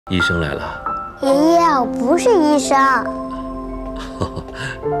医生来了。爷爷，我不是医生。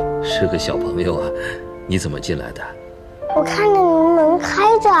是个小朋友啊，你怎么进来的？我看着你们门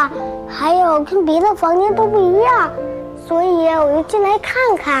开着，还有跟别的房间都不一样，所以我就进来看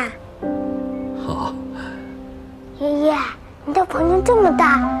看。好。爷爷，你的房间这么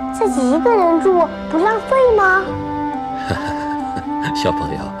大，自己一个人住不浪费吗？小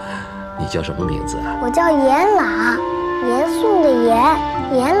朋友，你叫什么名字啊？我叫严朗，严肃的严，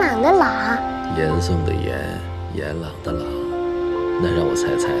严朗的朗。严肃的严，严朗的朗。那让我猜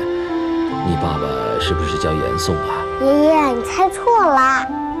猜，你爸爸是不是叫严颂啊？爷爷，你猜错了。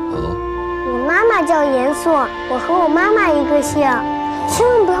哦，我妈妈叫严颂，我和我妈妈一个姓。千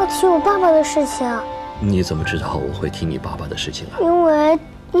万不要提我爸爸的事情。你怎么知道我会提你爸爸的事情啊？因为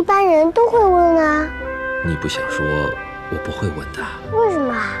一般人都会问啊。你不想说，我不会问的。为什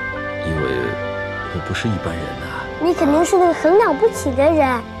么？因为我不是一般人啊。你肯定是个很了不起的人。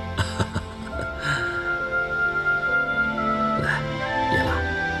来，叶朗，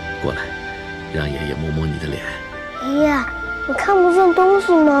过来，让爷爷摸摸你的脸。爷爷，你看不见东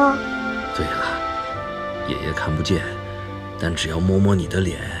西吗？对了，爷爷看不见，但只要摸摸你的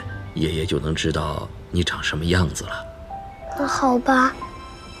脸，爷爷就能知道你长什么样子了。那好吧，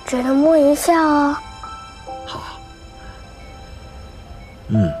只能摸一下哦。好。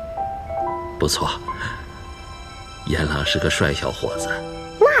不错。严朗是个帅小伙子。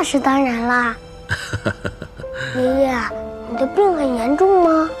那是当然啦。爷爷，你的病很严重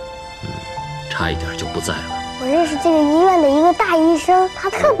吗？差一点就不在了。我认识这个医院的一个大医生，他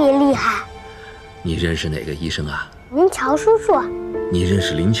特别厉害。你认识哪个医生啊？林乔叔叔。你认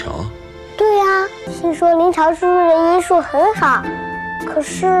识林乔？对呀，听说林乔叔叔的医术很好，可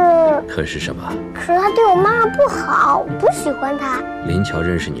是什么？可是他对我妈妈不好，我不喜欢他。林乔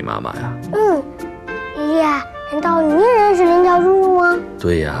认识你妈妈呀？爷爷，难道你也认识林乔叔叔吗？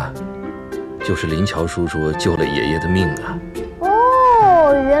对呀，就是林乔叔叔救了爷爷的命啊。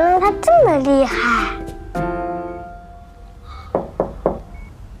哦，原来他这么厉害。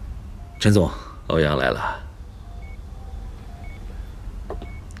陈总，欧阳来了。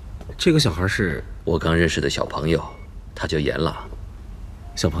这个小孩是我刚认识的小朋友，他叫严朗。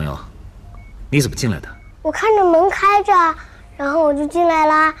小朋友，你怎么进来的？我看着门开着，然后我就进来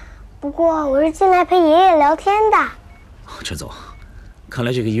啦。不过我是进来陪爷爷聊天的。陈总，看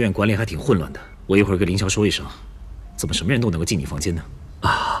来这个医院管理还挺混乱的。我一会儿跟林乔说一声，怎么什么人都能够进你房间呢？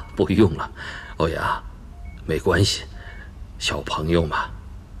啊，不用了，欧阳，没关系，小朋友嘛，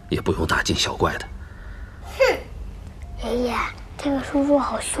也不用大惊小怪的。哼，爷爷，这个叔叔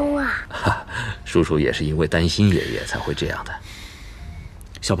好凶啊！叔叔也是因为担心爷爷才会这样的。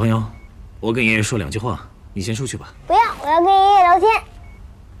小朋友，我跟爷爷说2句话，你先出去吧。不要，我要跟爷爷聊天。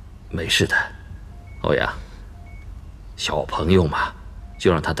没事的，欧阳，小朋友嘛，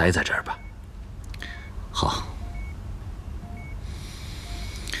就让他待在这儿吧。好。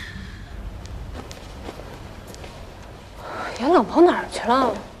严朗跑哪儿去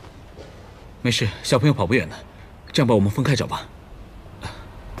了？没事，小朋友跑不远的，这样吧，我们分开找吧。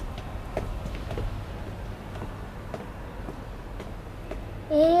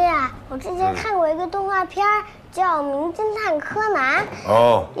爷爷，我之前看过一个动画片，叫《名侦探柯南》。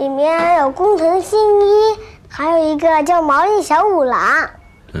哦。里面有工藤新一，还有一个叫毛利小五郎。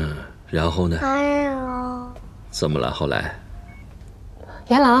然后呢？哎呦，怎么了？后来？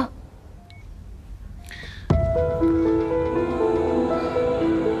严朗。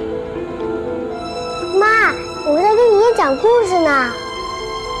妈，我在跟爷爷讲故事呢。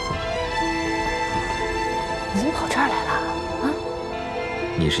你怎么跑这儿来了？啊？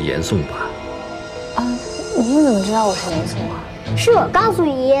你是严颂吧？啊，您怎么知道我是严颂啊？是我告诉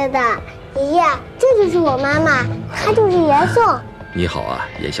爷爷的。爷爷，这就是我妈妈，她就是严颂。你好啊，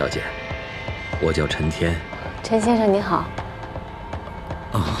严小姐，我叫陈天。陈先生你好。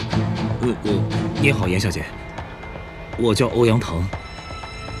啊，你好，严小姐，我叫欧阳腾，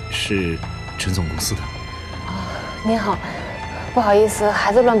是陈总公司的。啊，您好，不好意思，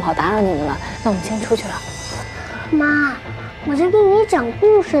孩子乱跑打扰你们了，那我们先出去了。妈，我在跟你讲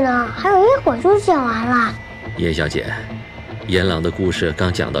故事呢，还有一会儿就讲完了。严小姐，严朗的故事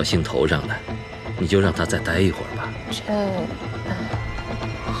刚讲到兴头上了，你就让他再待一会儿吧。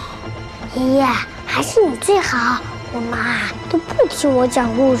爷爷，还是你最好，我妈都不听我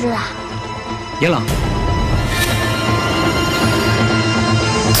讲故事了。严朗，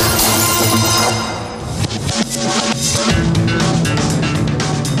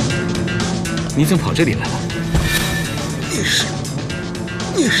你怎么跑这里来了？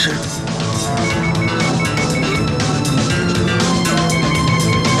你是。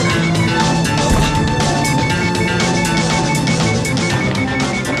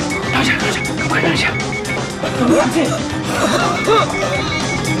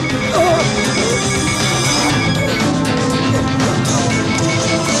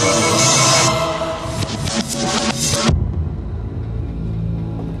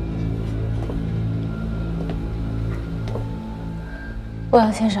欧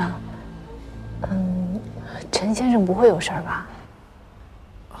阳先生，陈先生不会有事儿吧？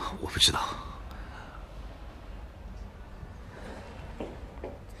我不知道。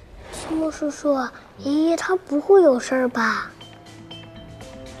青木叔叔，爷爷他不会有事儿吧？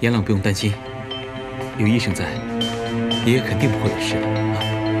严朗不用担心，有医生在，爷爷肯定不会有事的啊。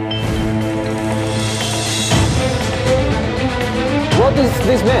What is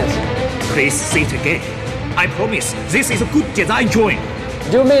this mess? Please say it again. I promise this is a good design drawing.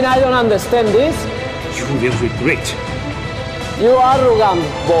 You mean I don't understand this? You will regret. You arrogant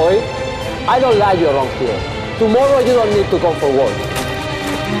boy. I don't like you around here. Tomorrow you don't need to come for work.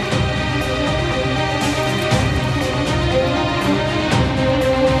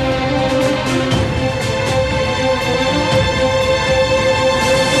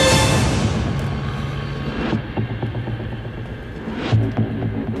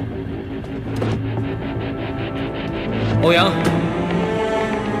 欧阳，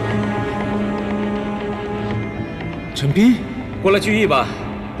陈斌，过来聚义吧，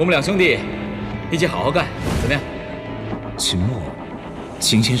我们两兄弟一起好好干，怎么样？秦墨，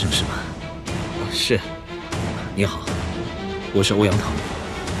秦先生是吧？是。你好，我是欧阳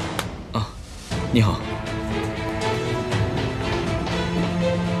腾。啊，你好。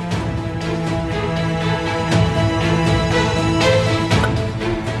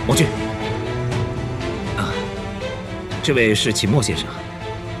王俊。这位是秦墨先生，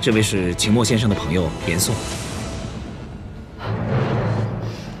这位是秦墨先生的朋友严宋。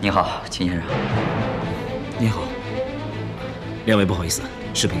你好，秦先生。你好。两位不好意思，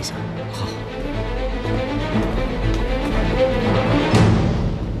视频一下。好。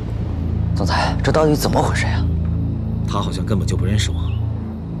总裁，这到底怎么回事呀？他好像根本就不认识我，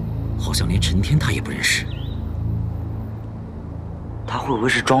好像连陈天他也不认识。他会不会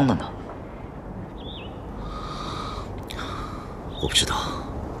是装的呢？我不知道，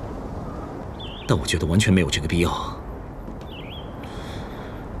但我觉得完全没有这个必要。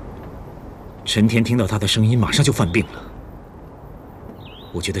陈天听到他的声音，马上就犯病了。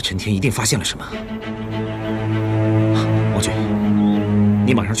我觉得陈天一定发现了什么。王俊，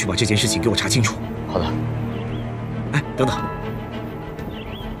你马上去把这件事情给我查清楚。好的。哎，等等，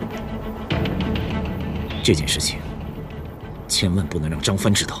这件事情千万不能让张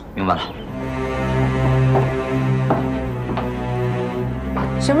帆知道。明白了。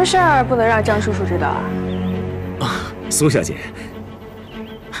什么事儿不能让张叔叔知道啊？啊，苏小姐，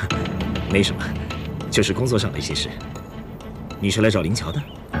没什么，就是工作上的一些事。你是来找林乔的？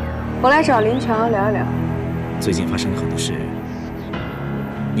我来找林乔聊一聊。最近发生了很多事，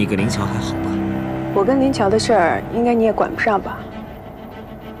你跟林乔还好吧？我跟林乔的事儿，应该你也管不上吧？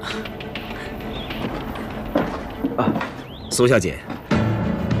啊，苏小姐，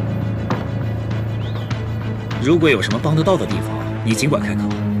如果有什么帮得到的地方，你尽管开口，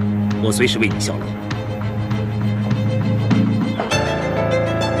我随时为你效劳。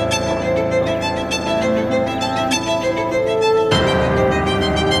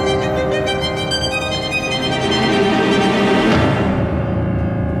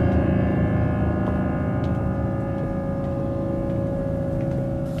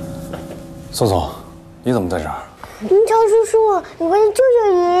宋总，你怎么在这儿？林乔叔叔，你快去救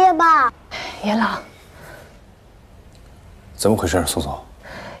救爷爷吧！严朗，怎么回事，宋总？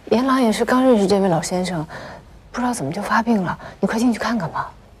严朗也是刚认识这位老先生，不知道怎么就发病了。你快进去看看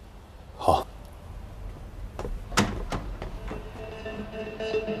吧。好。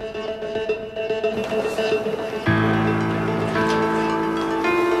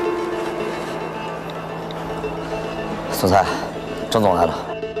总裁，张总来了。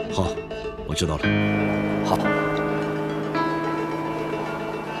好，我知道了。好。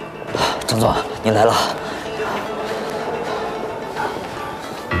张总，您来了。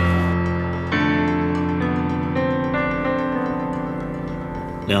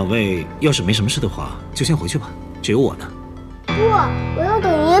两位要是没什么事的话，就先回去吧，只有我呢。不，我要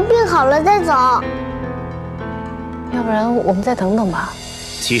等爷爷病好了再走。要不然我们再等等吧。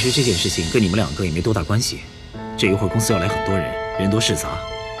其实这件事情跟你们两个也没多大关系。这一会儿公司要来很多人，人多势杂，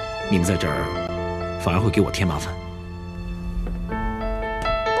你们在这儿反而会给我添麻烦。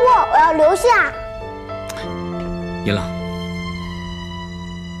不，我要留下。严朗，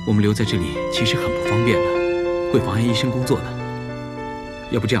我们留在这里其实很不方便的，会妨碍医生工作的。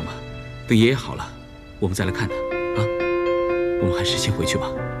要不这样吧，等爷爷好了，我们再来看他啊。我们还是先回去吧。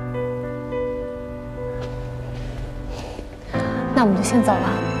那我们就先走了。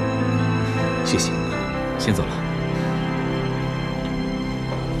谢谢，先走了。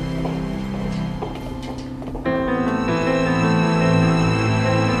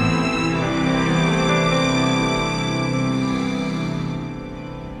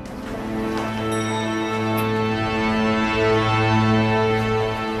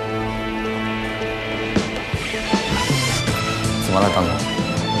怎么了，张总？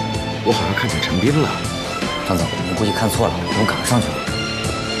我好像看见陈斌了。张总，你估计看错了，我们赶上去了。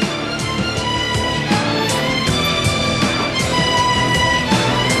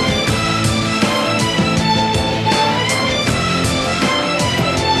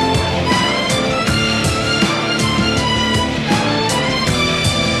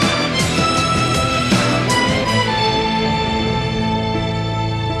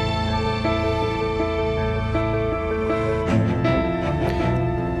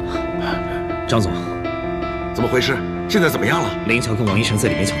张总，怎么回事？现在怎么样了？林桥跟王医生在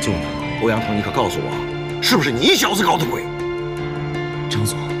里面抢救呢。欧阳腾，你可告诉我，是不是你小子搞的鬼？张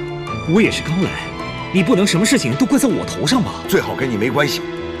总，我也是刚来，你不能什么事情都怪在我头上吧？最好跟你没关系。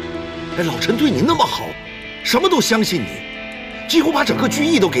哎，老陈对你那么好，什么都相信你，几乎把整个聚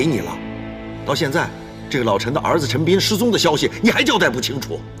义都给你了。到现在，这个老陈的儿子陈斌失踪的消息，你还交代不清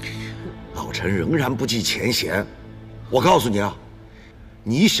楚。老陈仍然不计前嫌。我告诉你啊，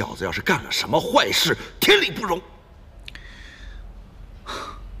你小子要是干了什么坏事，天理不容。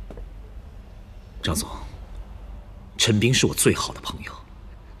张总，陈斌是我最好的朋友，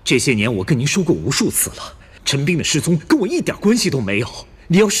这些年我跟您说过无数次了，陈斌的失踪跟我一点关系都没有，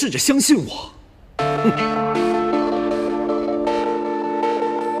你要试着相信我。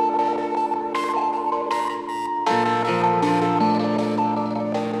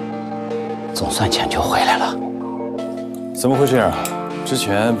总算抢救回来了。怎么会这样？之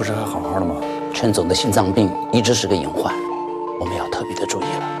前不是还好好的吗？陈总的心脏病一直是个隐患，我们要特别的注意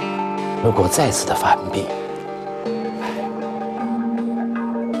了。如果再次的发病，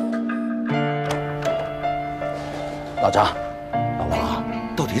老张，老王，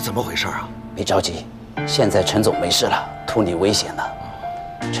到底怎么回事啊？别着急，现在陈总没事了，脱离危险了。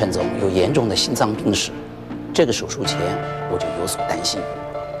陈总有严重的心脏病史，这个手术前我就有所担心。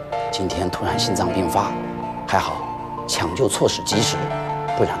今天突然心脏病发，还好抢救措施及时，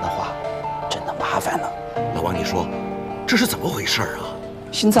不然的话，真的麻烦了。老王，你说这是怎么回事啊？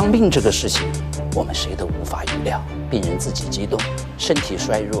心脏病这个事情，我们谁都无法预料。病人自己激动，身体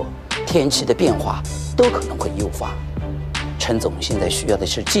衰弱，天气的变化都可能会诱发。陈总现在需要的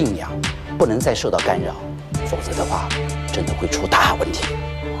是静养，不能再受到干扰，否则的话，真的会出大问题。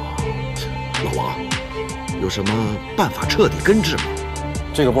老王，有什么办法彻底根治吗？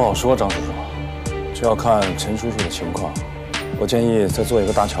这个不好说，张叔叔，这要看陈叔叔的情况。我建议再做一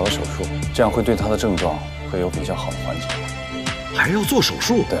个搭桥的手术，这样会对他的症状会有比较好的缓解。还要做手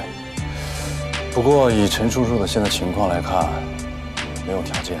术？对。不过以陈叔叔的现在情况来看，没有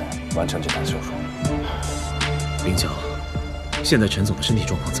条件完成这台手术。林桥，现在陈总的身体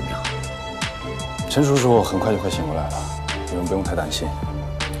状况怎么样？陈叔叔很快就会醒过来了，你们不用太担心。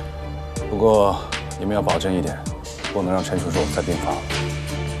不过你们要保证一点，不能让陈叔叔再病发。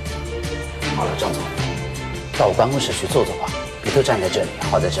好了，张总，到我办公室去坐坐吧，别都站在这里，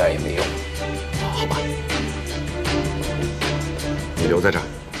耗在这儿也没用。好吧。你留在这儿，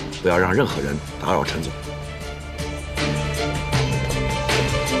不要让任何人打扰陈总。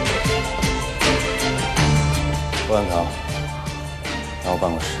欧阳腾，来我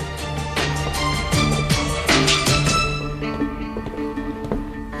办公室。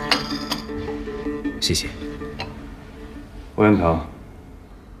谢谢。欧阳腾，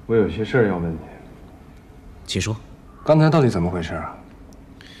我有些事儿要问你。请说。刚才到底怎么回事啊？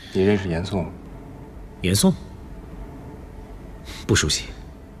你认识严宋？严宋？不熟悉。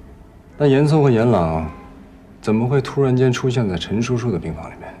那严宋和严朗怎么会突然间出现在陈叔叔的病房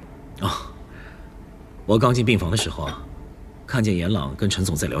里面？啊，我刚进病房的时候啊，看见严朗跟陈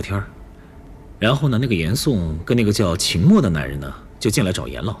总在聊天，然后呢，那个严宋跟那个叫秦墨的男人呢就进来找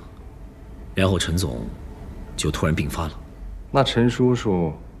严朗，然后陈总就突然病发了。那陈叔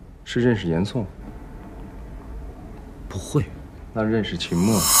叔是认识严宋？不会。那认识秦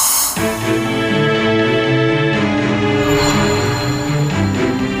墨？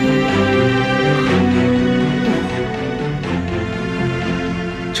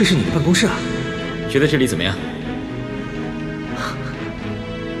这是你的办公室啊？觉得这里怎么样？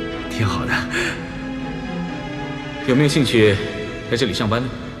挺好的。有没有兴趣在这里上班呢？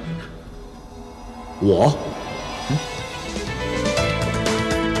我？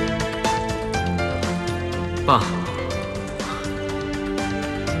爸，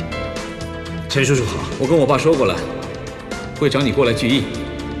陈叔叔好，我跟我爸说过了，会找你过来聚义，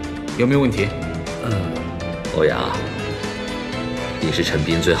有没有问题？欧阳，你是陈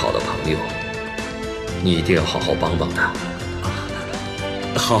斌最好的朋友，你一定要好好帮帮他。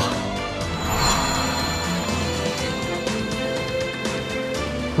好。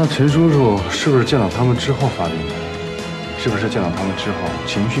那陈叔叔是不是见到他们之后发病的？是不是见到他们之后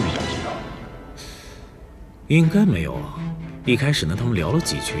情绪比较激动？应该没有啊。一开始呢，他们聊了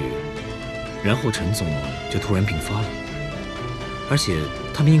几句，然后陈总就突然病发了，而且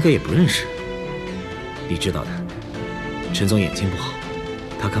他们应该也不认识。你知道的，陈总眼睛不好，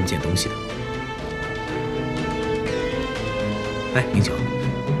他看不见东西的。哎，明桥，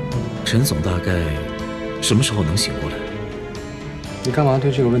陈总大概什么时候能醒过来？你干嘛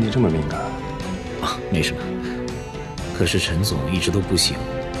对这个问题这么敏感？啊，没什么。可是陈总一直都不醒，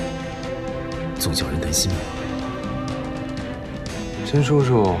总叫人担心。陈叔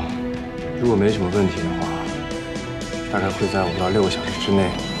叔，如果没什么问题的话，大概会在5到6个小时之内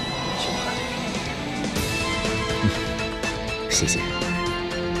醒过来。谢谢。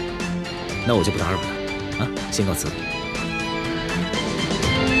那我就不打扰了，啊，先告辞。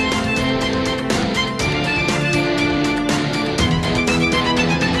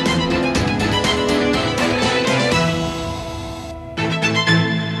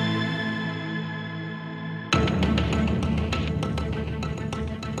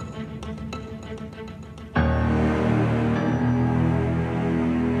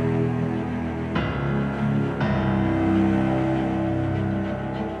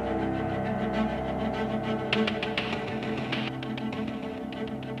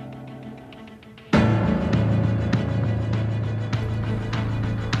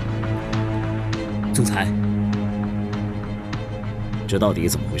总裁，这到底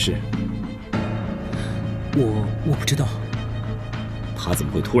怎么回事？我不知道。他怎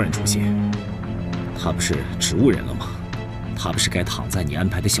么会突然出现？他不是植物人了吗？他不是该躺在你安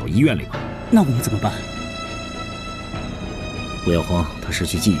排的小医院里吗？那我们怎么办？不要慌，他失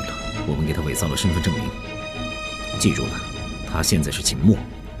去记忆了，我们给他伪造了身份证明。记住了，他现在是秦墨，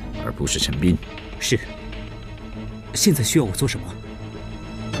而不是陈斌。是。现在需要我做什么？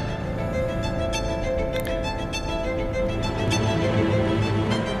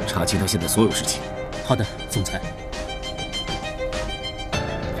查清他现在所有事情。好的，总裁。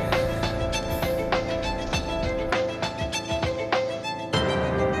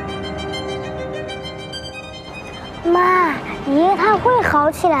妈，爷爷他会好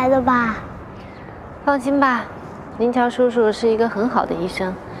起来的吧？放心吧，林桥叔叔是一个很好的医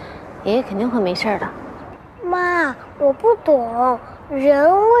生，爷爷肯定会没事的。妈，我不懂，人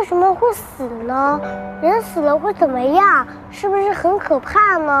为什么会死呢？人死了会怎么样？是不是很可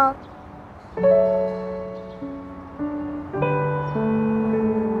怕呢？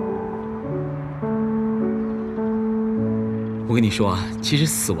我跟你说啊，其实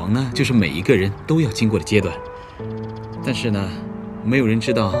死亡呢，就是每一个人都要经过的阶段，但是呢，没有人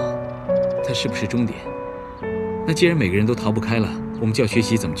知道它是不是终点。那既然每个人都逃不开了，我们就要学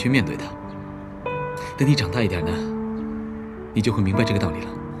习怎么去面对它。等你长大一点呢，你就会明白这个道理了。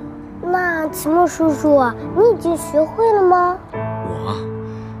那秦墨叔叔，你已经学会了吗？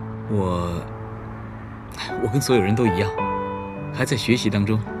我跟所有人都一样，还在学习当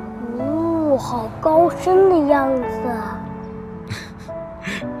中。哦，好高深的样子。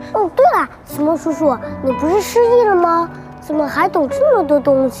哦，对了，秦墨叔叔，你不是失忆了吗？怎么还懂这么多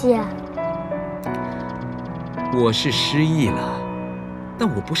东西？我是失忆了，但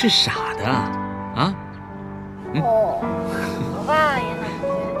我不是傻的啊。哦，好吧，严老师。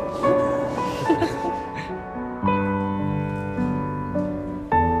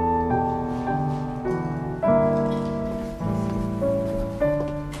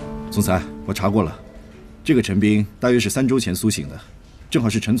总裁，我查过了，这个陈斌大约是3周前苏醒的，正好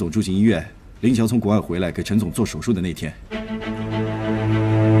是陈总住进医院，林乔从国外回来给陈总做手术的那天。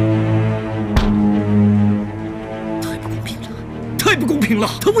太不公平了，太不公平了！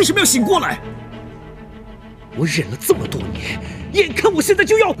他为什么要醒过来？我忍了这么多年，眼看我现在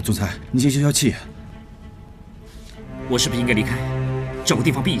就要……总裁，你先消消气。我是不是应该离开，找个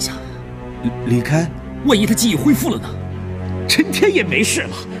地方避一下？离开？万一他记忆恢复了呢？陈天也没事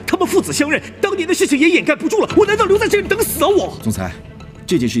了，他们父子相认，当年的事情也掩盖不住了。我难道留在这里等死啊？我总裁，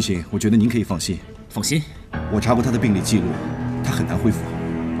这件事情我觉得您可以放心。放心？我查过他的病历记录，他很难恢复，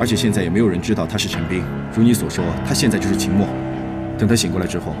而且现在也没有人知道他是陈斌。如你所说，他现在就是秦墨。等他醒过来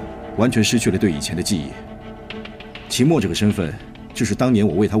之后，完全失去了对以前的记忆。秦墨这个身份，就是当年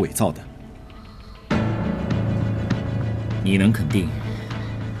我为他伪造的。你能肯定，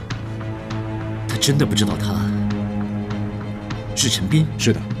他真的不知道他是陈斌？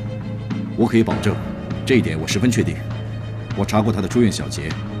是的，我可以保证，这一点我十分确定。我查过他的住院小结，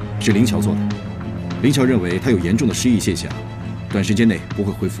是林乔做的。林乔认为他有严重的失忆现象，短时间内不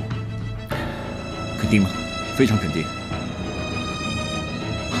会恢复。肯定吗？非常肯定。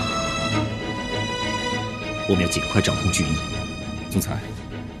我们要尽快掌控巨翼。总裁，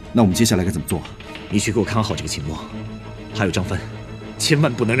那我们接下来该怎么做？你去给我看好这个秦墨，还有张帆，千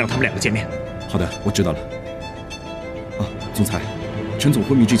万不能让他们两个见面。好的，我知道了。啊，总裁，陈总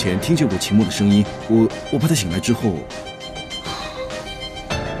昏迷之前听见过秦墨的声音，我怕他醒来之后。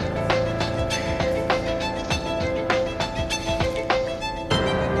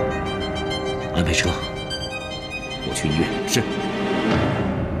安排车，我去医院。是。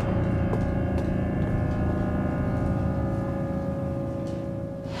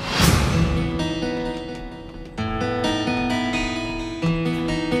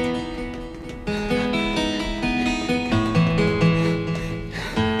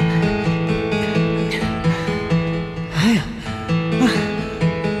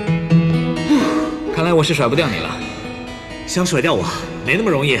我是甩不掉你了，想甩掉我没那么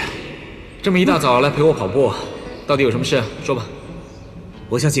容易。这么一大早来陪我跑步，到底有什么事？说吧。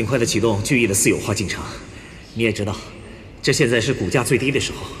我想尽快的启动巨翼的私有化进程。你也知道，这现在是股价最低的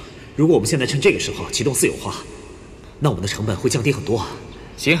时候。如果我们现在趁这个时候启动私有化，那我们的成本会降低很多。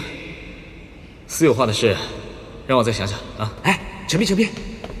行，私有化的事，让我再想想啊。哎，陈斌，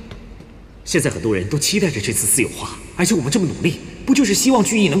现在很多人都期待着这次私有化，而且我们这么努力，不就是希望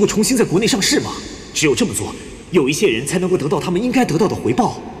巨翼能够重新在国内上市吗？只有这么做，有一些人才能够得到他们应该得到的回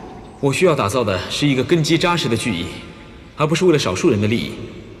报。我需要打造的是一个根基扎实的巨翼，而不是为了少数人的利益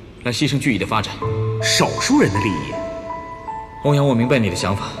来牺牲巨翼的发展。少数人的利益？欧阳，我明白你的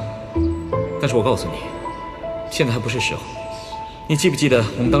想法，但是我告诉你，现在还不是时候。你记不记得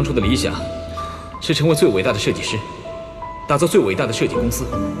我们当初的理想是成为最伟大的设计师，打造最伟大的设计公司？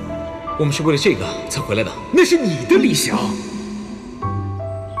我们是为了这个才回来的。那是你的理想。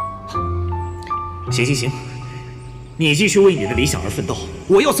行，你继续为你的理想而奋斗，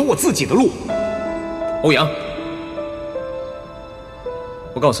我要走我自己的路。欧阳，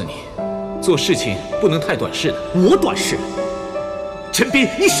我告诉你，做事情不能太短视的。我短视？陈斌，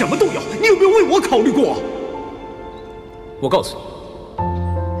你什么都有，你有没有为我考虑过？我告诉你，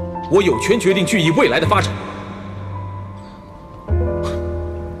我有权决定巨翼未来的发展。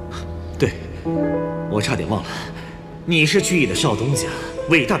对，我差点忘了，你是巨翼的少东家。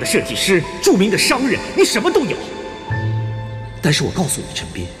伟大的设计师，著名的商人，你什么都有。但是我告诉你，陈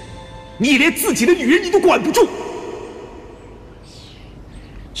斌，你连自己的女人你都管不住。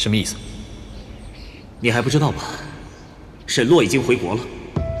什么意思？你还不知道吗？沈洛已经回国了。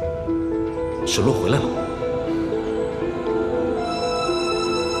沈洛回来了？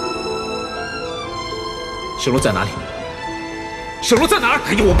沈洛在哪里？沈洛在哪儿？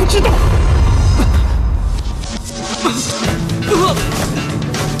哎呀，我不知道。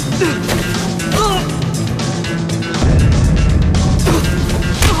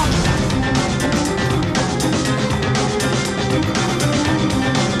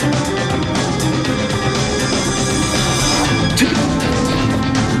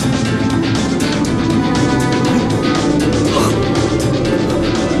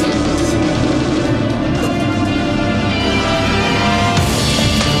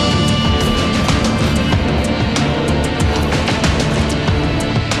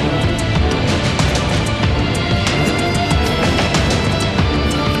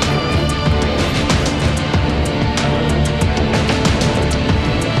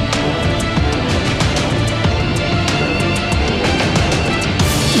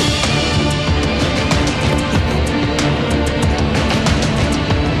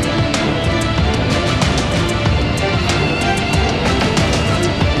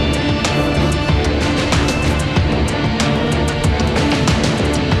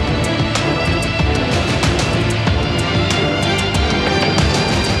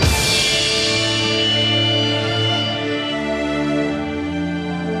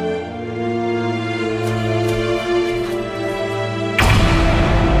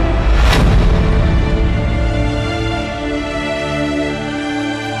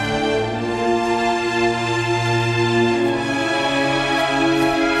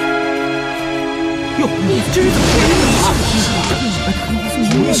这是怎么回事？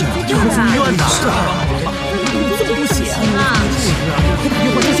你想这会送医院的？是啊，这么多血啊！快打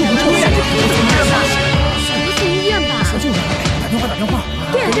电话叫救护车呀！送医院吧！小舅子，打电话！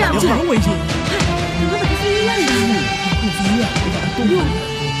对呀，马上我一去。赶快把他送医院吧！快送医院！别把他冻着。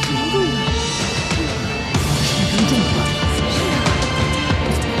严重了。严重了。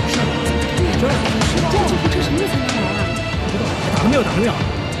是啊。这救护车什么时候才能来啊？不知道。打了没有？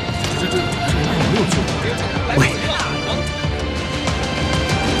这哪有没有救？喂。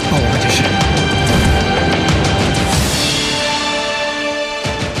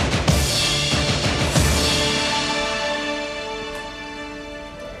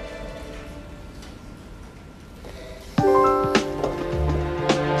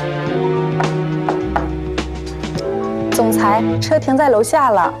车停在楼下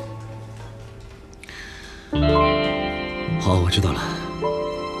了。好，我知道了。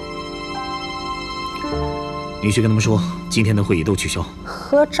你去跟他们说，今天的会议都取消。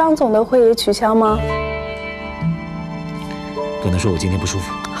和张总的会议取消吗？跟他说我今天不舒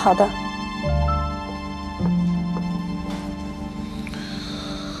服。好的。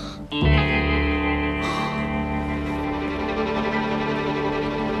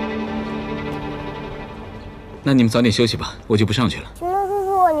那你们早点休息吧，我就不上去了。秦梦叔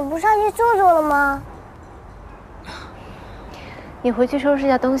叔，你不上去坐坐了吗？你回去收拾一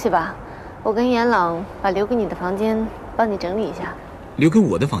下东西吧，我跟严朗把留给你的房间帮你整理一下。留给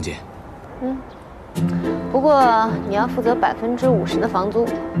我的房间？不过你要负责50%的房租，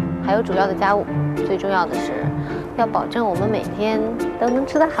还有主要的家务。最重要的是，要保证我们每天都能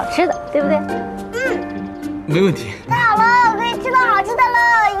吃到好吃的，对不对？没问题。太好了，可以吃到好吃的了，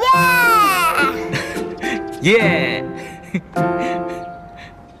耶！耶！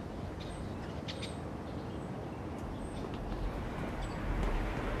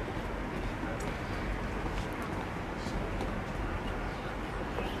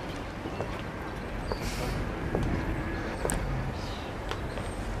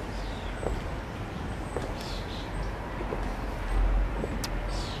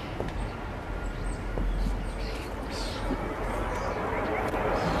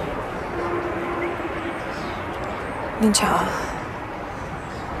林乔，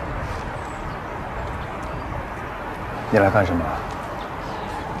你来干什么？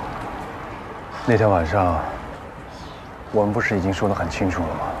那天晚上，我们不是已经说得很清楚了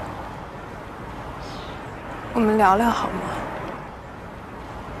吗？我们聊聊好吗？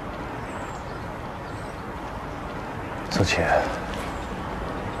苏琪，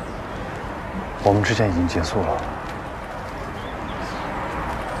我们之间已经结束了。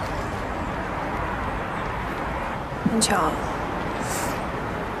林乔，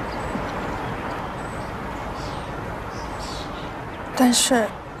但是，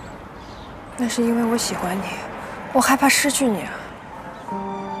那是因为我喜欢你，我害怕失去你啊。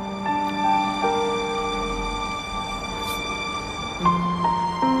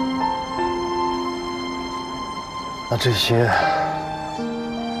那这些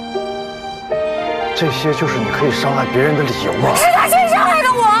就是你可以伤害别人的理由吗？是他先伤害的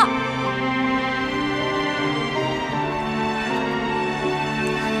我。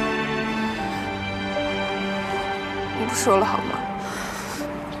你不说了好吗？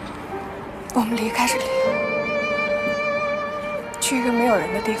我们离开这里，去一个没有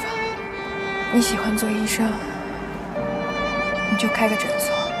人的地方。你喜欢做医生，你就开个诊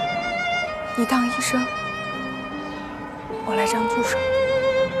所。你当医生，我来当助手，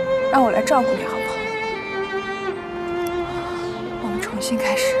让我来照顾你，好不好？我们重新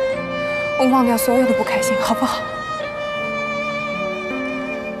开始，我们忘掉所有的不开心，好不好？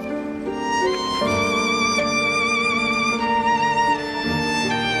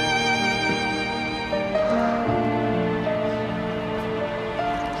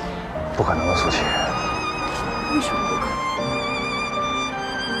不可能的，苏琪。为什么不可能？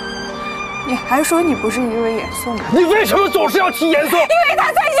你还说你不是因为严肃吗？你为什么总是要提严肃？因为他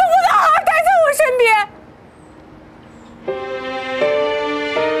曾经不能好好待在我身边。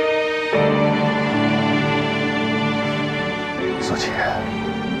苏琪，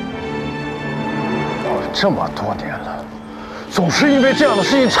过了这么多年了，总是因为这样的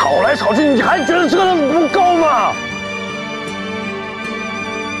事情吵来吵去，你还觉得这个不够吗？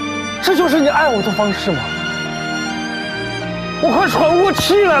这就是你爱我的方式吗？我快喘不过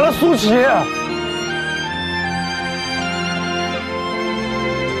气来了，苏琪。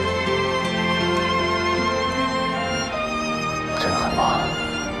我真的很忙，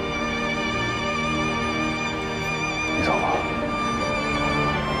你走吧，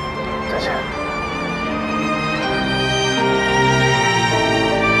再见。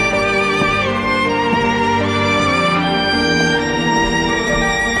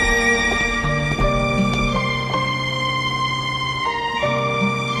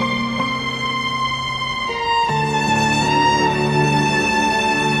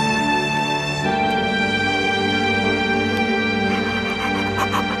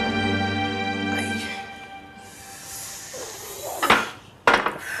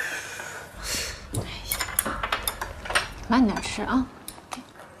慢点吃啊！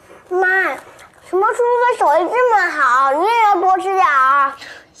妈，什么叔叔的手艺这么好，你也要多吃点儿。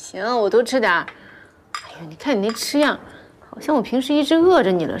行，我多吃点儿。哎呀，你看你那吃样，好像我平时一直饿着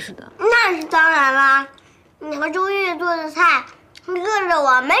你了似的。那是当然啦，你和周月做的菜，饿着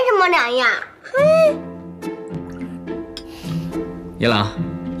我没什么两样。嘿，叶朗，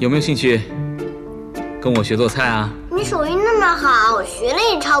有没有兴趣跟我学做菜啊？你你手艺那么好，学了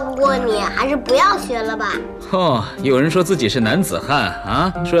也超不过你，还是不要学了吧。哦，有人说自己是男子汉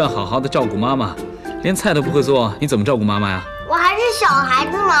啊，说要好好的照顾妈妈，连菜都不会做，你怎么照顾妈妈呀？我还是小孩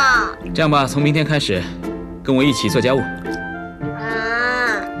子嘛。这样吧，从明天开始，跟我一起做家务。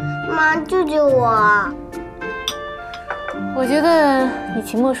啊，妈，救救我！我觉得你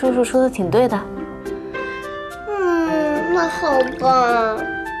秦墨叔叔说的挺对的。那好吧。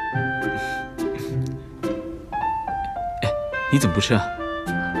你怎么不吃啊？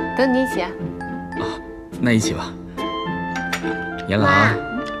跟你一起啊。那一起吧。严朗，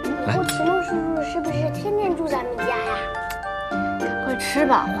来。我秦墨叔叔是不是天天住咱们家呀？赶快吃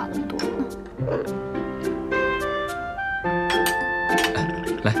吧，话那么多。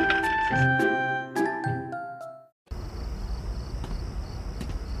来。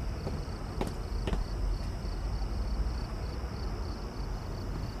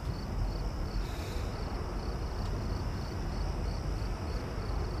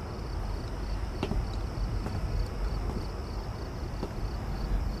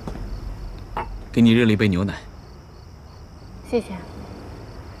给你热了一杯牛奶。谢谢。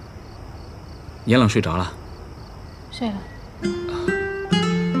严朗睡着了？睡了。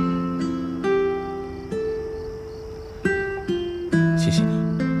谢谢你。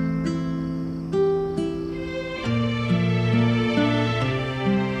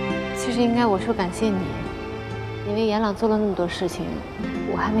其实应该我说感谢你，因为严朗做了那么多事情，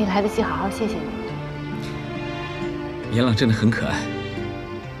我还没来得及好好谢谢你。严朗真的很可爱，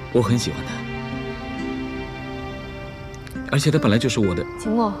我很喜欢他。而且他本来就是我的。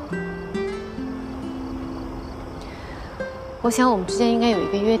秦墨，我想我们之间应该有一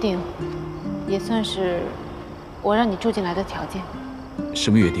个约定，也算是我让你住进来的条件。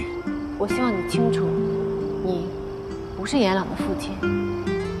什么约定？我希望你清楚，你不是严朗的父亲，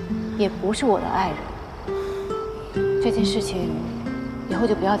也不是我的爱人。这件事情以后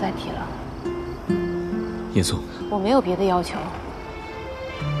就不要再提了。严嵩，我没有别的要求。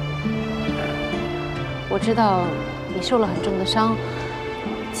我知道你受了很重的伤，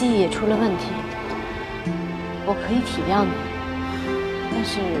记忆也出了问题，我可以体谅你，但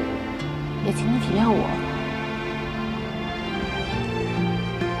是也请你体谅我。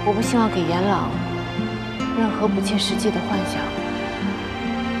我不希望给严朗任何不切实际的幻想，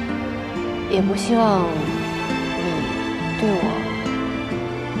也不希望你对我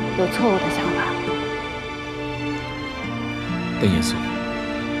有错误的想法。但严嵩，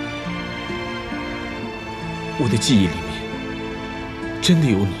我的记忆里面真的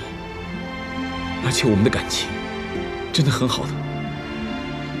有你，而且我们的感情真的很好的。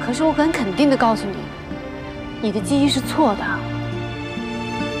可是我敢肯定的告诉你，你的记忆是错的。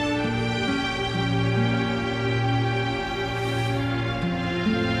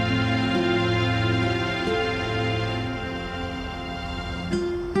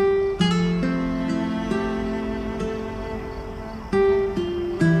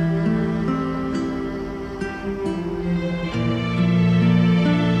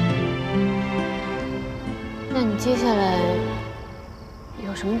接下来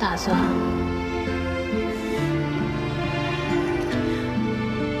有什么打算？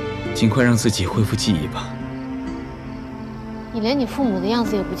尽快让自己恢复记忆吧。你连你父母的样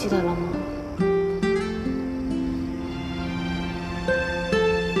子也不记得了吗？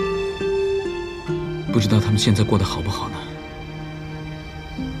不知道他们现在过得好不好呢？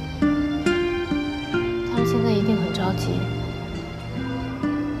他们现在一定很着急，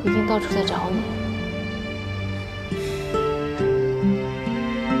一定到处在找你。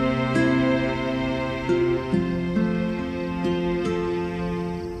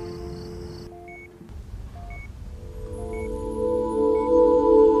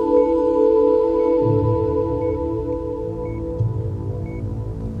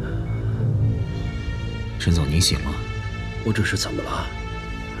陈总，您醒了？我这是怎么了？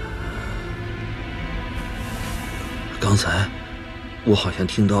刚才我好像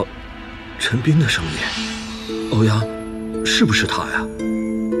听到陈斌的声音。欧阳，是不是他呀？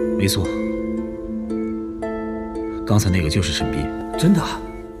没错，刚才那个就是陈斌。真的？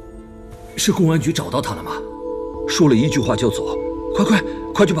是公安局找到他了吗？说了一句话就走，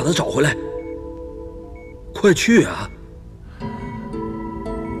快去把他找回来！快去啊！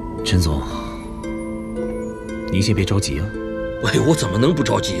陈总。您先别着急啊！哎，我怎么能不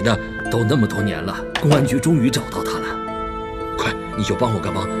着急呢？都那么多年了，公安局终于找到他了。快，你就帮我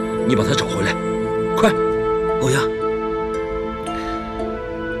个忙，你把他找回来，快！欧阳，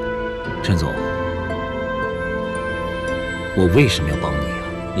陈总，我为什么要帮你啊？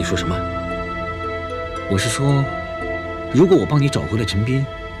你说什么？我是说，如果我帮你找回了陈斌，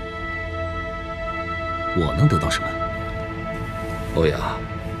我能得到什么？欧阳，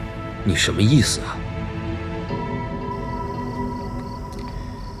你什么意思啊？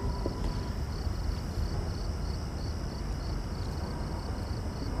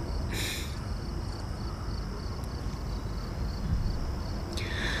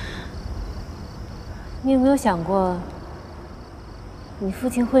你有没有想过，你父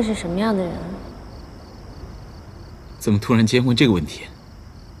亲会是什么样的人？怎么突然间问这个问题？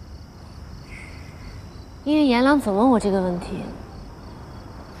因为颜朗总问我这个问题，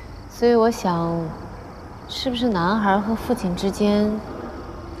所以我想，是不是男孩和父亲之间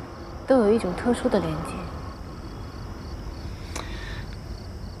都有一种特殊的连接？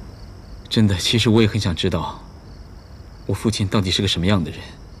真的，其实我也很想知道，我父亲到底是个什么样的人，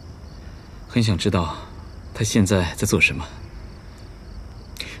很想知道他现在在做什么。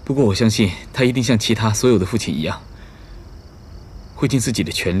不过我相信，他一定像其他所有的父亲一样，会尽自己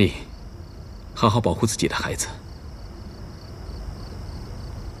的全力，好好保护自己的孩子。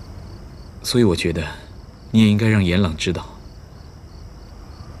所以我觉得，你也应该让颜朗知道，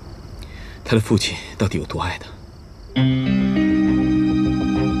他的父亲到底有多爱他。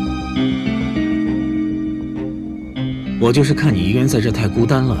我就是看你一个人在这太孤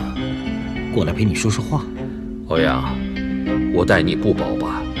单了，过来陪你说说话。欧阳，我待你不薄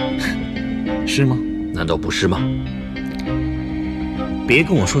吧？是吗？难道不是吗？别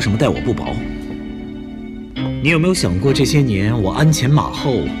跟我说什么待我不薄。你有没有想过，这些年我鞍前马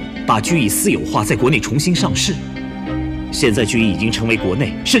后把聚义私有化，在国内重新上市，现在聚义已经成为国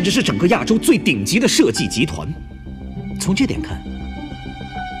内甚至是整个亚洲最顶级的设计集团。从这点看，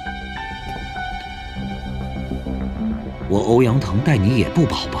我欧阳腾待你也不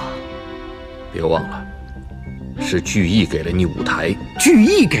薄吧？别忘了，是聚义给了你舞台。聚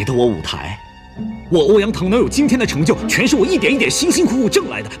义给的我舞台，我欧阳腾能有今天的成就，全是我一点一点辛辛苦苦挣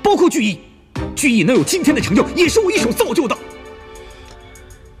来的，包括聚义。聚义能有今天的成就，也是我一手造就的。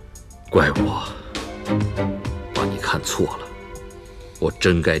怪我，把你看错了。我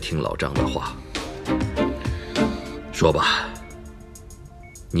真该听老张的话。说吧，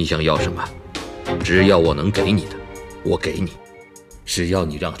你想要什么？只要我能给你的，我给你。只要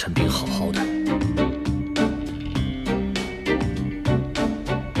你让陈斌好好的。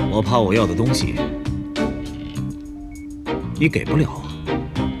我怕我要的东西你给不了啊。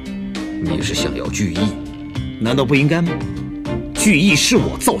你是想要聚义？难道不应该吗？聚义是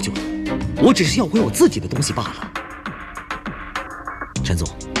我造就的，我只是要回我自己的东西罢了。陈总，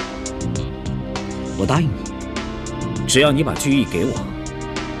我答应你，只要你把聚义给我，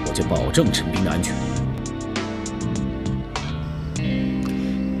我就保证陈斌的安全。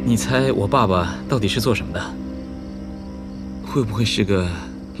你猜我爸爸到底是做什么的？会不会是个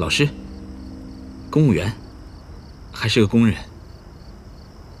老师、公务员，还是个工人？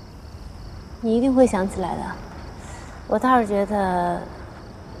你一定会想起来的。我倒是觉得，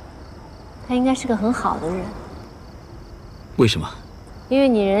他应该是个很好的人。为什么？因为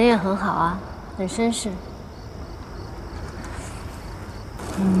你人也很好啊，很绅士。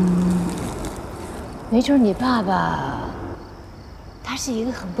没准你爸爸，他是一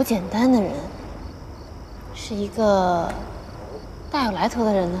个很不简单的人，是一个大有来头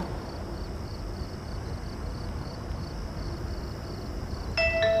的人呢。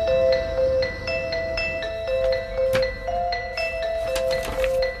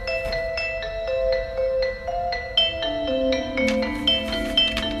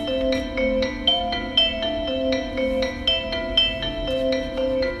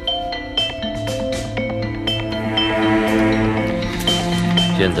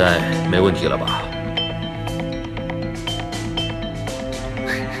现在没问题了吧？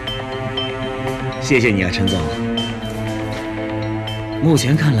谢谢你啊，陈总。目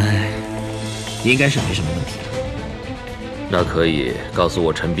前看来，应该是没什么问题了。那可以告诉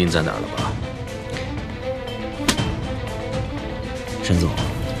我陈斌在哪儿了吧？陈总，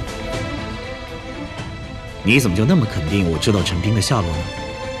你怎么就那么肯定我知道陈斌的下落呢？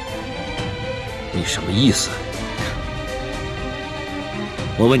你什么意思？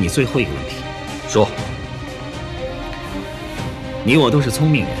我问你最后一个问题，说。你我都是聪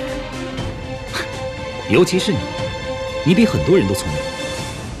明人，尤其是你，你比很多人都聪明。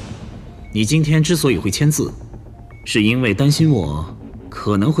你今天之所以会签字，是因为担心我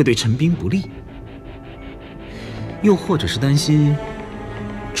可能会对陈斌不利，又或者是担心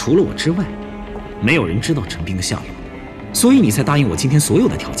除了我之外，没有人知道陈斌的下落，所以你才答应我今天所有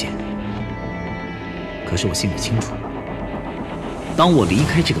的条件。可是我心里清楚，当我离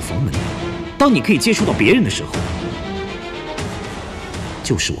开这个房门，当你可以接触到别人的时候，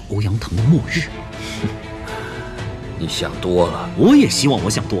就是我欧阳腾的末日。你想多了。我也希望我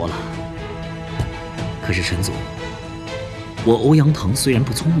想多了。可是陈总，我欧阳腾虽然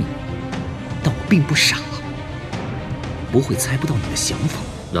不聪明，但我并不傻，不会猜不到你的想法。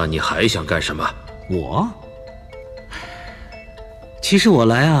那你还想干什么？我？其实我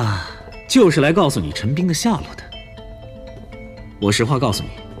来啊，就是来告诉你陈斌的下落的。我实话告诉你，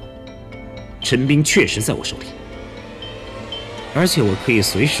陈斌确实在我手里，而且我可以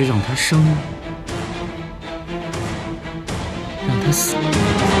随时让他生，让他死。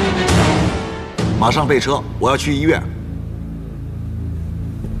马上备车，我要去医院。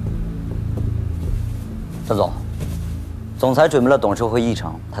陈总，总裁准备了董事会议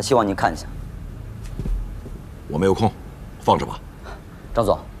程，他希望您看一下。我没有空，放着吧。张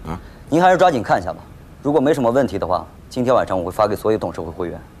总，您还是抓紧看一下吧。如果没什么问题的话，今天晚上我会发给所有董事会会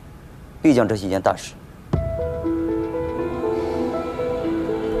员。毕竟这是一件大事。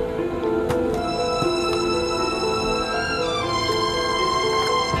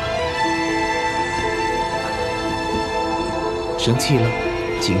生气了，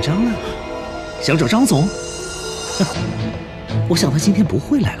紧张了，想找张总？我想他今天不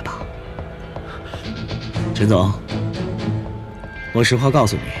会来了吧？陈总，我实话告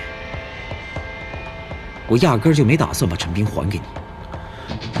诉你，我压根儿就没打算把陈斌还给你，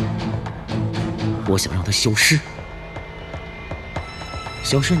我想让他消失，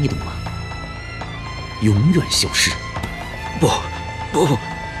消失你懂吗？永远消失。不，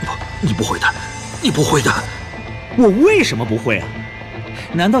你不会的，你不会的。我为什么不会啊？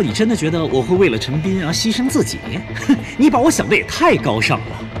难道你真的觉得我会为了陈斌而牺牲自己？你把我想的也太高尚了。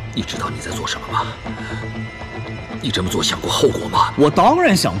你知道你在做什么吗？你这么做想过后果吗？我当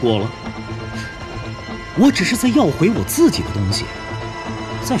然想过了。我只是在要回我自己的东西。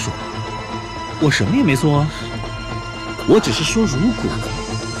再说了，我什么也没做啊。我只是说如果。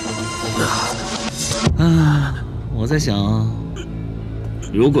我在想，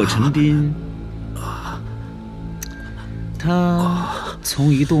如果陈斌他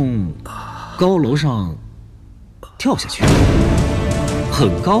从一栋高楼上跳下去，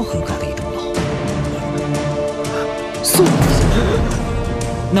很高很高的一栋楼，嗖的一下，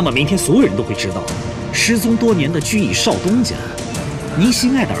那么明天所有人都会知道，失踪多年的居乙少东家，您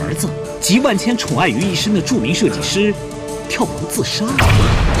心爱的儿子，集万千宠爱于一身的著名设计师，跳楼自杀了。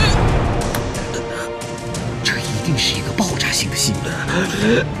这一定是一个爆炸性的新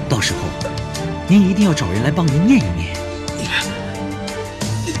闻，到时候您一定要找人来帮您念一念。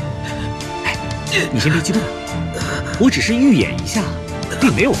你先别激动，我只是预演一下，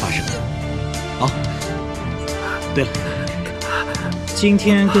并没有发生。好，对了，今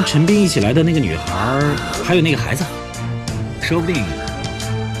天跟陈斌一起来的那个女孩，还有那个孩子，说不定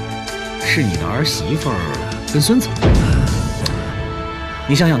是你的儿媳妇跟孙子。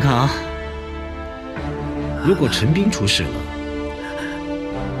你想想看啊，如果陈斌出事了，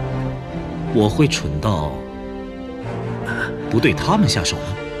我会蠢到不对他们下手吗？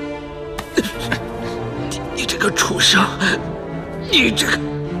你这个畜生！你这个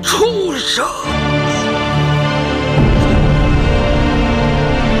畜生！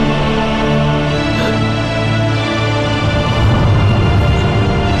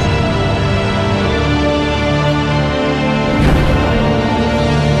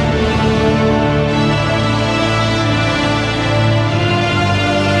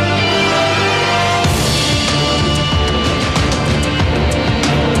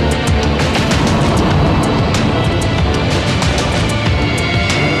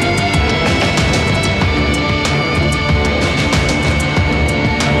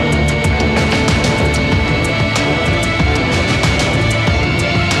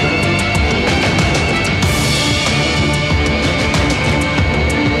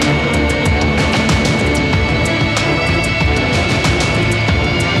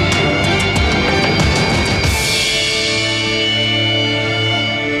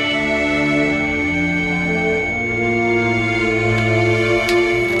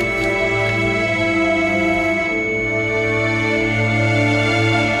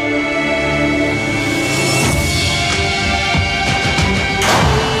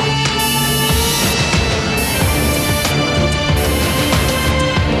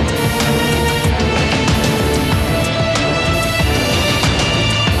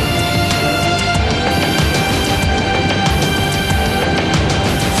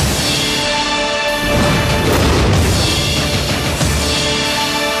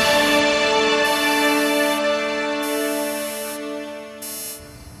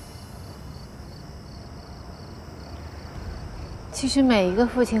其实每一个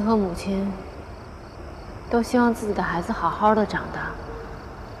父亲和母亲都希望自己的孩子好好的长大，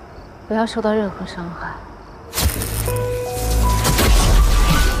不要受到任何伤害。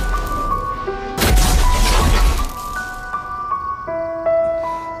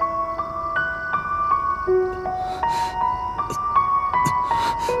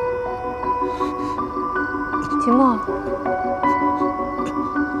秦墨，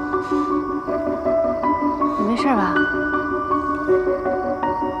你没事吧？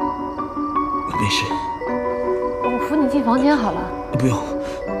我没事。我扶你进房间好了。不用。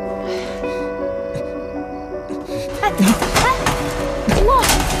哎，秦墨，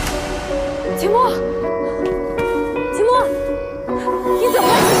秦墨，秦墨，你怎么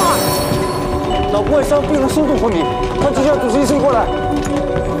了，秦墨？老婆伤病了，心动昏迷，快急叫主治医生过来。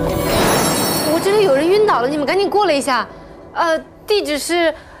我这里有人晕倒了，你们赶紧过来一下。地址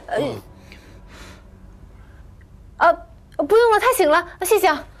是不用了，他醒了，谢谢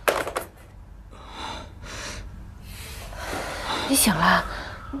啊。你醒了，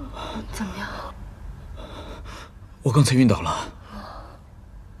怎么样？我刚才晕倒了，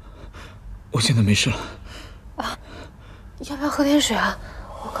我现在没事了。要不要喝点水啊？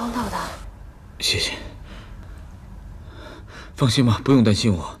我刚到的。谢谢。放心吧，不用担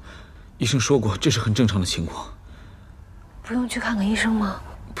心我。医生说过，这是很正常的情况。不用去看看医生吗？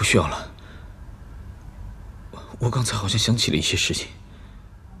不需要了。我刚才好像想起了一些事情。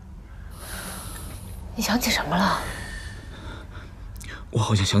你想起什么了？我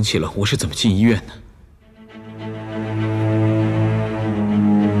好像想起了我是怎么进医院的。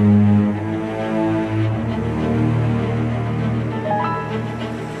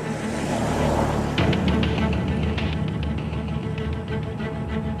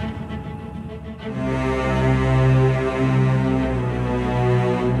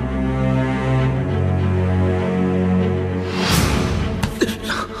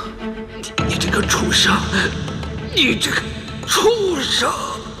你这个畜生！你这个畜生！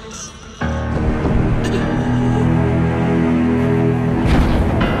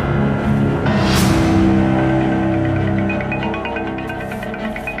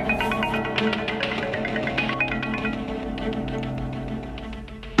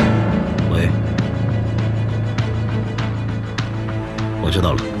喂，我知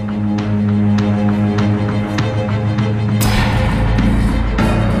道了。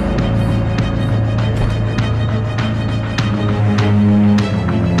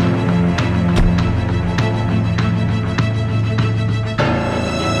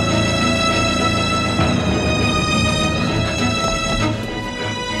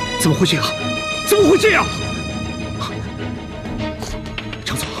怎么会这样？怎么会这样？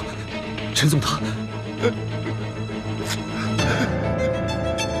张总，陈总他……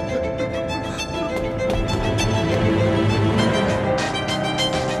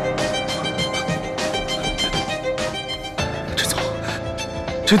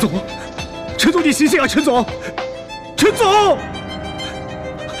陈总，陈总，你醒醒啊！陈总，陈总，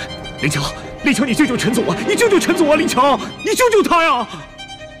林强，林强，你救救陈总啊！你救救陈总啊！林强，你救救他呀！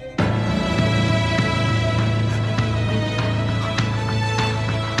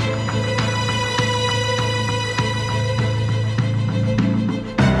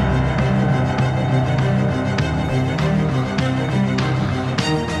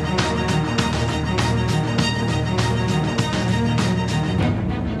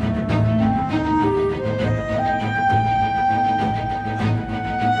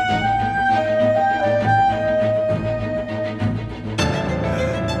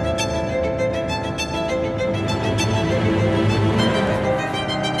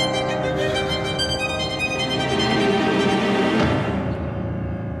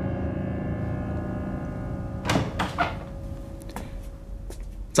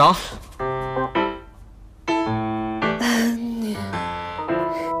早。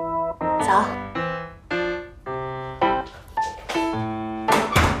早。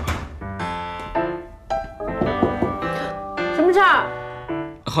什么事儿？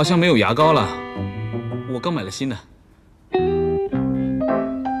好像没有牙膏了，我刚买了新的。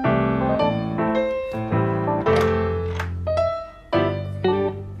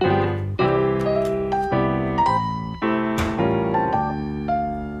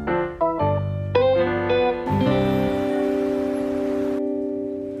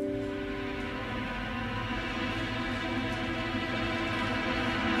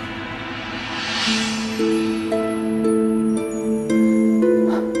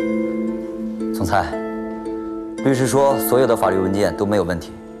总裁，律师说所有的法律文件都没有问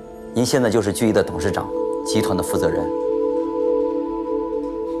题，您现在就是聚义的董事长，集团的负责人。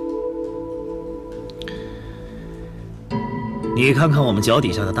你看看我们脚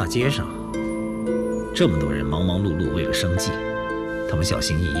底下的大街上，这么多人忙忙碌碌为了生计，他们小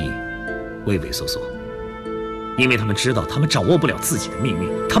心翼翼，畏畏缩缩，因为他们知道他们掌握不了自己的命运，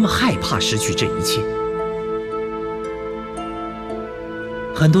他们害怕失去这一切。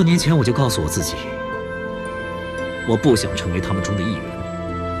很多年前我就告诉我自己，我不想成为他们中的一员，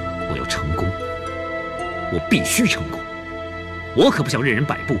我要成功。我必须成功。我可不想任人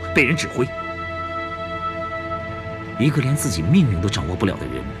摆布，被人指挥。一个连自己命运都掌握不了的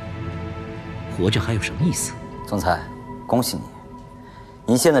人，活着还有什么意思？总裁，恭喜你，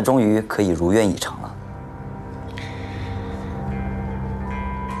您现在终于可以如愿以偿了。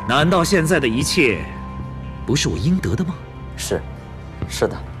难道现在的一切不是我应得的吗？是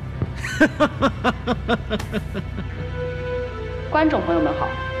的。观众朋友们好，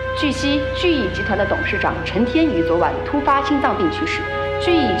据悉，聚益集团的董事长陈天于昨晚突发心脏病去世。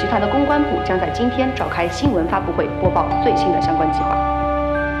聚益集团的公关部将在今天召开新闻发布会，播报最新的相关计划。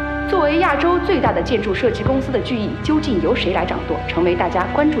作为亚洲最大的建筑设计公司的聚益，究竟由谁来掌舵，成为大家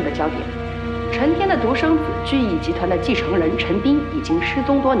关注的焦点。陈天的独生子聚益集团的继承人陈斌已经失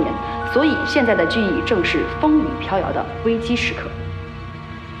踪多年，所以现在的聚益正是风雨飘摇的危机时刻。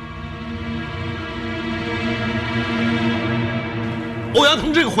欧阳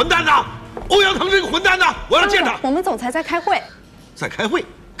腾这个混蛋呐！欧阳腾这个混蛋呐！我要见他。我们总裁在开会。在开会？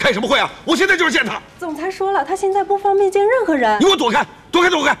开什么会啊？我现在就是见他。总裁说了，他现在不方便见任何人。你给我躲开！躲开！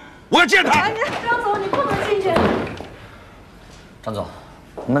躲开！我要见他。张总，你不能进去。张总，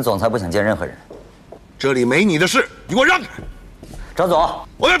我们总裁不想见任何人。这里没你的事，你给我让开。张总，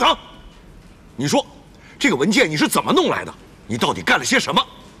欧阳腾，你说这个文件你是怎么弄来的？你到底干了些什么？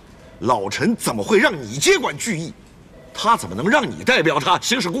老陈怎么会让你接管聚益？他怎么能让你代表他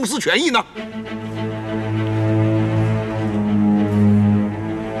行使公司权益呢？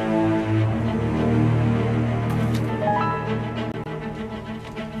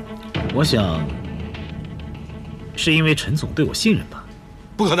我想，是因为陈总对我信任吧？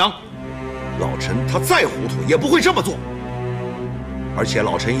不可能，老陈他再糊涂也不会这么做。而且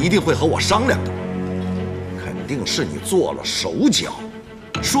老陈一定会和我商量的，肯定是你做了手脚，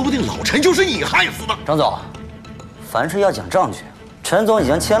说不定老陈就是你害死的。张总，凡事要讲证据，陈总已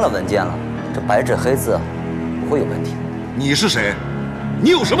经签了文件了，这白纸黑字不会有问题。你是谁？你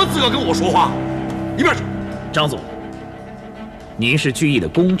有什么资格跟我说话？一边去！张总，您是聚益的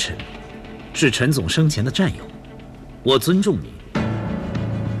功臣，是陈总生前的战友，我尊重你，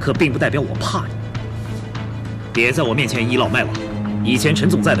可并不代表我怕你。别在我面前倚老卖老。以前陈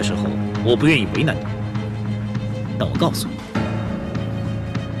总在的时候，我不愿意为难你，但我告诉你，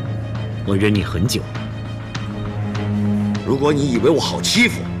我忍你很久。如果你以为我好欺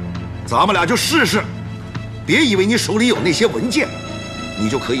负，咱们俩就试试。别以为你手里有那些文件，你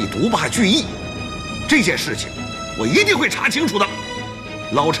就可以独霸聚益。这件事情，我一定会查清楚的。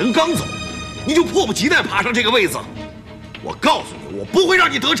老陈刚走，你就迫不及待爬上这个位子，我告诉你，我不会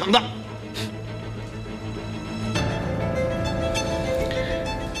让你得逞的。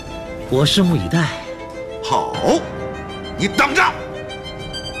我拭目以待。好，你等着。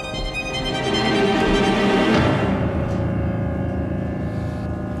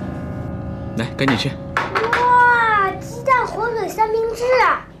来，赶紧吃。哇，鸡蛋火腿三明治。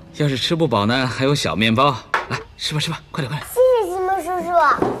要是吃不饱呢，还有小面包。来，吃吧吃吧，快点快点。谢谢西蒙叔叔。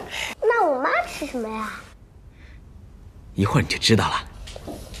那我妈吃什么呀？一会儿你就知道了。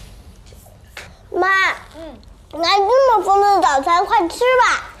妈，来这么丰盛的早餐，快吃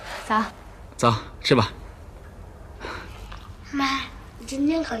吧。走，吃吧。妈，你今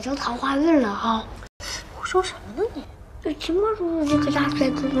天可交桃花运了啊！胡说什么呢你？这秦墨叔叔这个大帅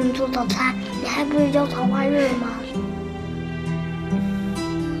哥给你做早餐，你还不是交桃花运了吗？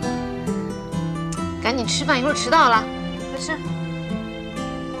赶紧吃饭，一会儿迟到了。快吃。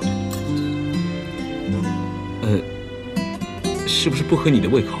是不是不合你的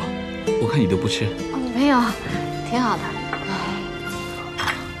胃口？我看你都不吃。没有，挺好的。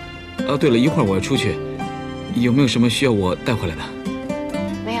哦，对了，一会儿我要出去，有没有什么需要我带回来的？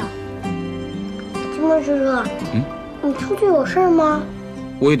没有。秦墨叔叔，你出去有事吗？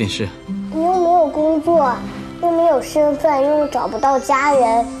我有点事。你又没有工作，又没有身份，又找不到家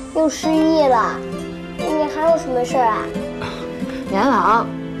人，又失忆了，你还有什么事啊？严朗，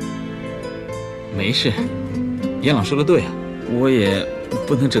没事。严朗说的对啊，我也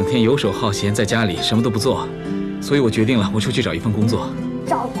不能整天游手好闲，在家里什么都不做，所以我决定了，我出去找一份工作。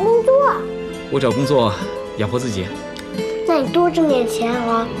找工作？我找工作养活自己。那你多挣点钱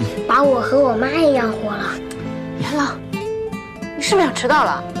啊，把我和我妈也养活了。严朗，你是不是要迟到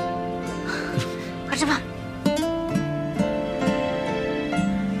了？快吃饭。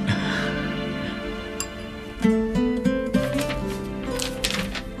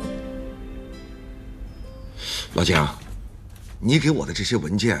老姜，你给我的这些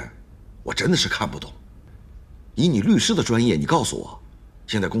文件，我真的是看不懂。以你律师的专业，你告诉我，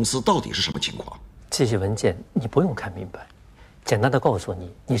现在公司到底是什么情况？这些文件你不用看明白，简单的告诉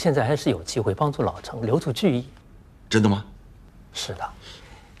你，你现在还是有机会帮助老程留住聚益。真的吗？是的，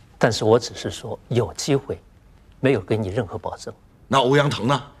但是我只是说有机会，没有给你任何保证。那欧阳腾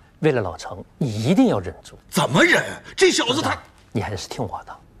呢？为了老程，你一定要忍住。怎么忍？这小子他……你还是听我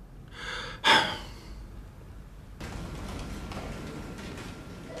的。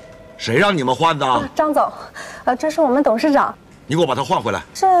谁让你们换的？张总，这是我们董事长。你给我把他换回来。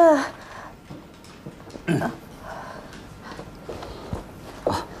这……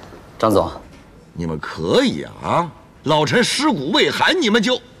张总，你们可以啊！老陈尸骨未寒，你们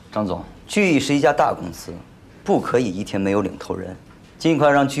就……张总，聚义是一家大公司，不可以一天没有领头人。尽快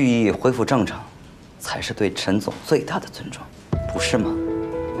让聚义恢复正常，才是对陈总最大的尊重，不是吗？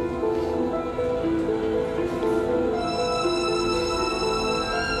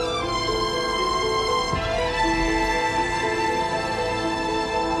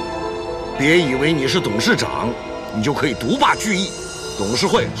别以为你是董事长，你就可以独霸聚义。董事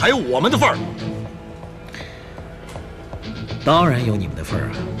会还有我们的份儿。当然有你们的份儿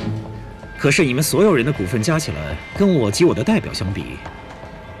啊！可是你们所有人的股份加起来，跟我及我的代表相比，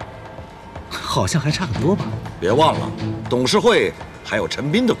好像还差很多吧？别忘了，董事会还有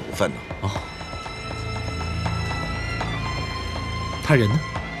陈斌的股份呢。哦，他人呢？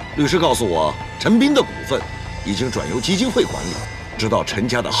律师告诉我，陈斌的股份已经转由基金会管理，直到陈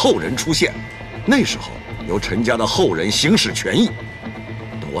家的后人出现，那时候由陈家的后人行使权益。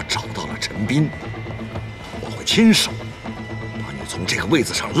等我找到了陈斌，我会亲手把你从这个位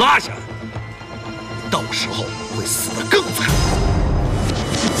子上拉下来，到时候会死得更惨。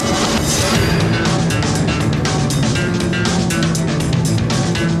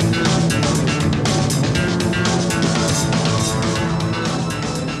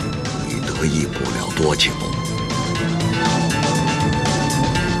你得意不了多久。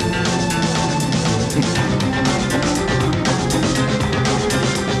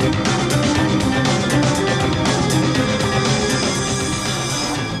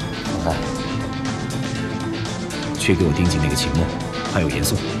去给我盯紧那个秦墨，还有严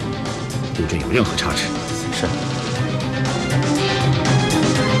肃，不准有任何差池。是。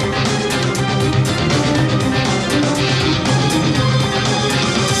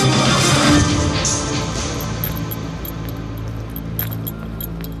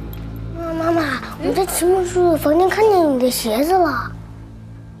妈妈，我在秦墨叔叔房间看见你的鞋子了。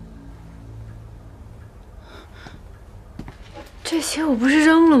这鞋我不是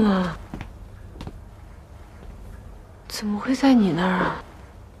扔了吗？怎么会在你那儿啊？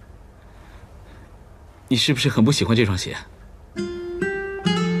你是不是很不喜欢这双鞋？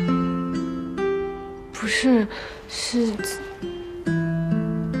不是，是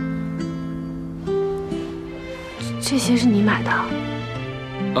这鞋是你买的啊？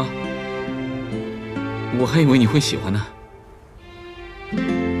我还以为你会喜欢呢。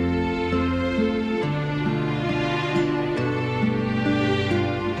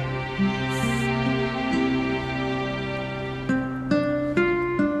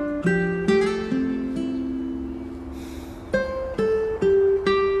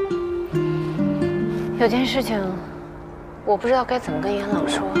有件事情，我不知道该怎么跟严朗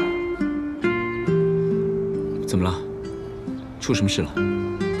说。怎么了？出什么事了？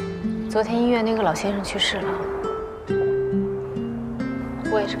昨天医院那个老先生去世了，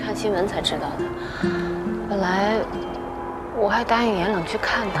我也是看新闻才知道的。本来我还答应严朗去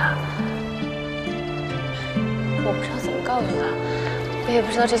看他，我不知道怎么告诉他，我也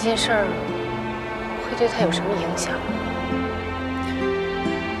不知道这件事儿会对他有什么影响。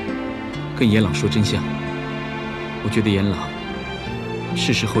跟严朗说真相。我觉得严朗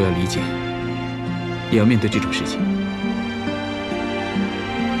是时候要理解，也要面对这种事情。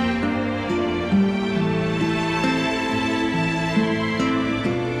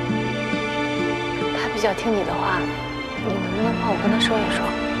他比较听你的话，你能不能帮我跟他说一说？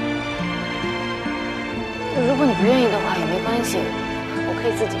如果你不愿意的话也没关系，我可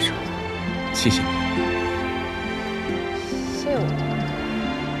以自己说的。谢谢你。谢我。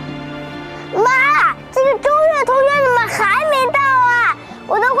妈，这个中学同学怎么还没到啊？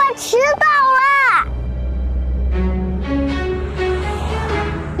我都快迟到了。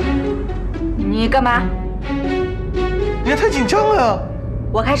你干嘛？你也太紧张了呀！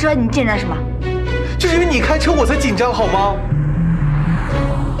我开车，你紧张什么？就是因为你开车，我才紧张，好吗？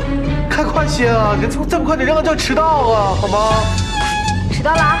开快些啊！你这么快的，让他迟到啊，好吗？迟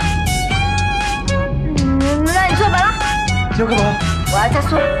到了啊！那你坐稳了。你要干嘛？我要加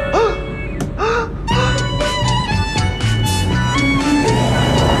速。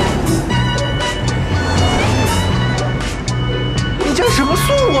你加什么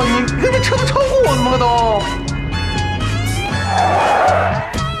速啊？你看这车都超过我了吗？都。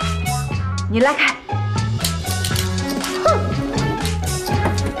你来开。哼。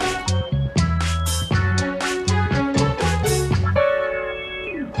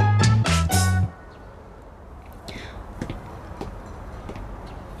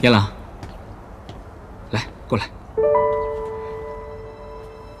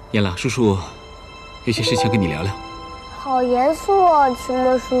严朗叔叔，有些事情要跟你聊聊。好严肃哦，秦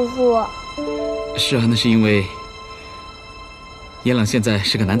墨叔叔。是啊，那是因为严朗现在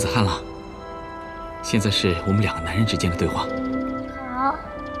是个男子汉了。现在是我们2个男人之间的对话。好。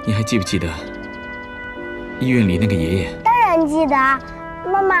你还记不记得医院里那个爷爷？当然记得，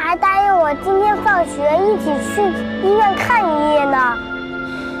妈妈还答应我今天放学一起去医院看爷爷呢。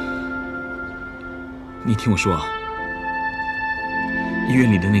你听我说啊，医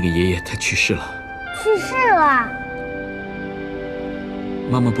院里的那个爷爷他去世了。去世了。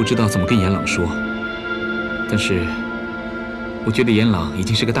妈妈不知道怎么跟严朗说，但是我觉得严朗已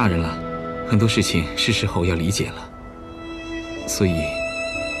经是个大人了，很多事情是时候要理解了，所以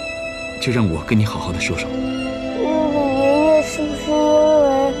就让我跟你好好的说说。那个爷爷是不是因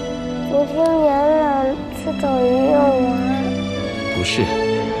为昨天严朗去找爷爷玩？不是，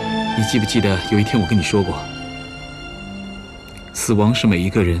你记不记得有一天我跟你说过，死亡是每一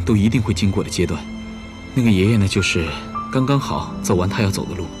个人都一定会经过的阶段，那个爷爷呢，就是刚刚好走完他要走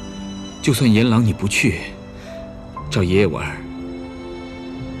的路，就算严朗你不去找爷爷玩，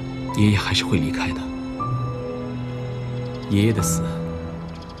爷爷还是会离开的。爷爷的死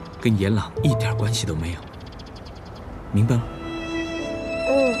跟严朗一点关系都没有，明白吗？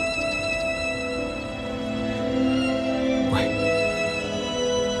乖，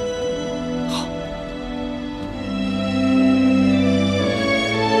好。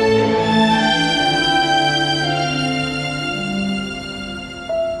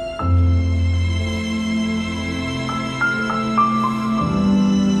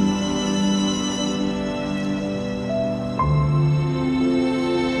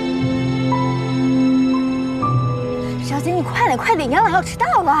小姐，你快点，快点，杨朗要迟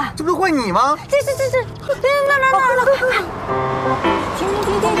到了。这不是怪你吗？这，来，停！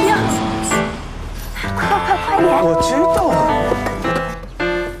快点！我知道了。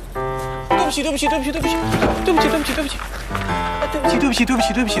对不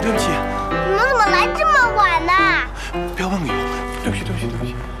起！你们怎么来这么晚呢？不要问理由，对不起。你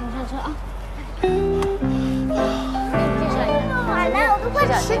上车啊！这么晚了，我都快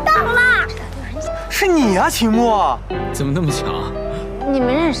迟到了。是你啊，秦墨。怎么那么巧啊？你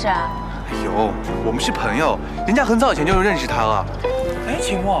们认识啊？哎呦，我们是朋友，人家很早以前就认识他了。哎，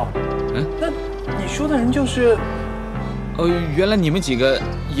秦墨，那你说的人就是……哦，原来你们几个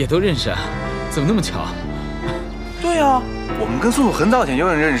也都认识啊？怎么那么巧？对啊，我们跟宋宋很早以前就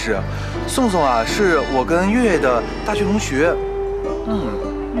认识。宋宋啊，是我跟月月的大学同学。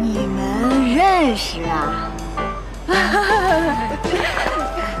你们认识啊？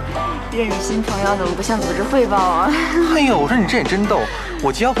认识新朋友怎么不向组织汇报啊？哎呦，我说你这也真逗，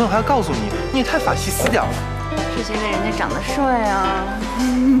我结交朋友还要告诉你，你也太法西斯点了。是觉得人家长得帅啊？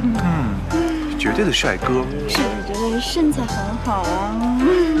绝对的帅哥。是不是觉得身材很好啊？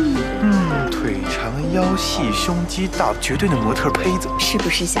腿长腰细胸肌大，绝对的模特胚子。是不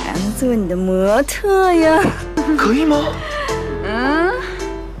是想让他做你的模特呀？可以吗？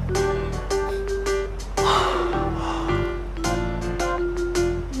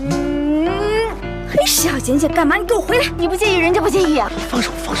嘿，小简简，干嘛？你给我回来！你不介意，人家不介意啊？放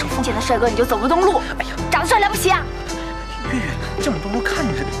手！你见到帅哥你就走不动路。哎呀，长得帅了不起啊？月月，这么多人都看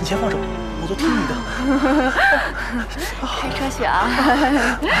着，你先放手，我都听你的。开车去啊！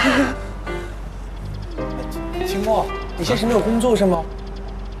秦墨，你现在是没有工作是吗？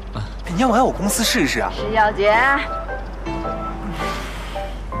你要不来我公司试试啊？石小姐，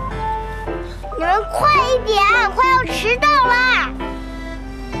你们快一点，快要迟到了。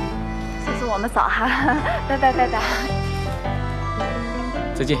送我们走哈，拜。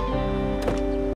再见。